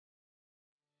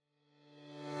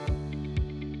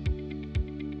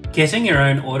Getting your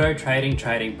own auto trading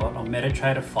bot on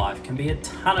MetaTrader 5 can be a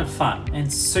ton of fun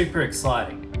and super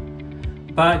exciting.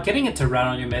 But getting it to run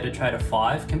on your MetaTrader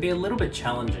 5 can be a little bit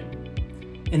challenging.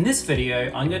 In this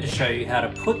video, I'm going to show you how to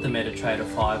put the MetaTrader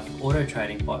 5 auto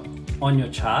trading bot on your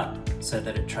chart so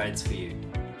that it trades for you.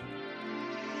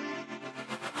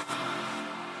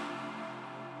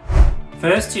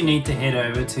 First, you need to head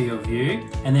over to your view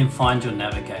and then find your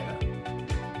navigator.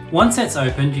 Once that's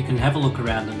opened, you can have a look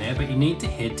around in there, but you need to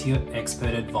head to your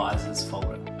Expert Advisors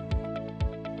folder.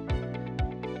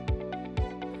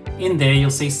 In there, you'll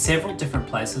see several different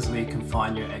places where you can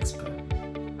find your expert.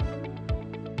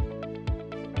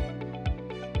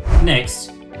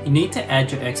 Next, you need to add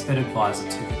your Expert Advisor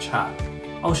to the chart.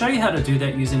 I'll show you how to do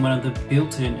that using one of the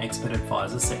built-in Expert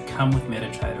Advisors that come with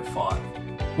MetaTrader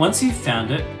 5. Once you've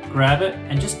found it, grab it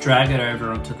and just drag it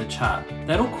over onto the chart.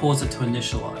 That'll cause it to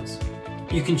initialize.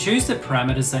 You can choose the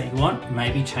parameters that you want,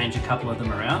 maybe change a couple of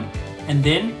them around, and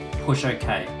then push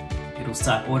OK. It'll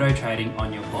start auto trading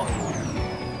on your bot.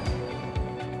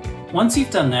 Once you've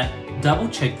done that, double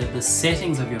check that the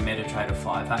settings of your MetaTrader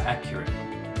 5 are accurate.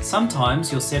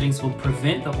 Sometimes your settings will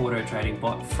prevent the auto trading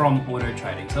bot from auto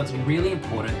trading, so it's really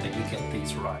important that you get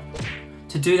these right.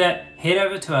 To do that, head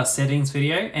over to our settings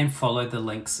video and follow the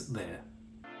links there.